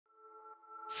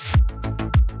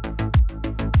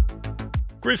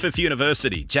Griffith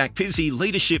University Jack Pizzey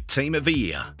Leadership Team of the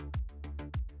Year.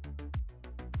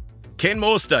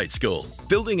 Kenmore State School,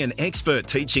 building an expert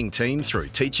teaching team through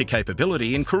teacher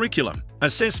capability in curriculum,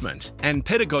 assessment and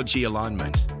pedagogy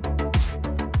alignment.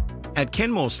 At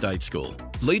Kenmore State School,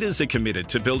 leaders are committed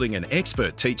to building an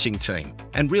expert teaching team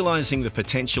and realising the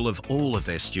potential of all of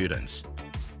their students.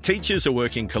 Teachers are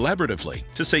working collaboratively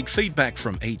to seek feedback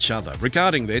from each other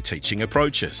regarding their teaching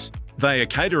approaches. They are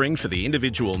catering for the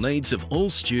individual needs of all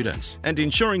students and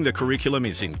ensuring the curriculum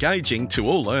is engaging to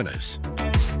all learners.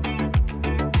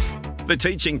 The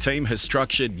teaching team has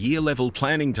structured year-level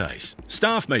planning days,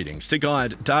 staff meetings to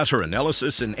guide data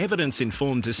analysis and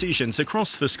evidence-informed decisions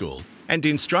across the school, and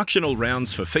instructional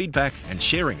rounds for feedback and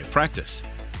sharing of practice.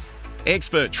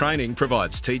 Expert training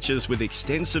provides teachers with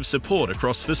extensive support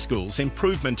across the school's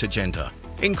improvement agenda,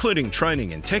 including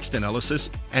training in text analysis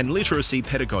and literacy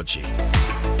pedagogy.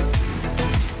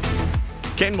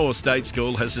 Kenmore State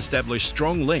School has established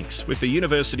strong links with the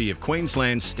University of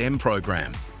Queensland's STEM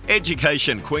program,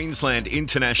 Education Queensland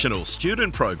International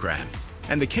Student Program,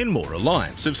 and the Kenmore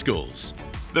Alliance of Schools.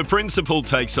 The principal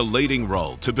takes a leading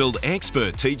role to build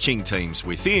expert teaching teams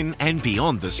within and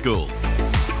beyond the school.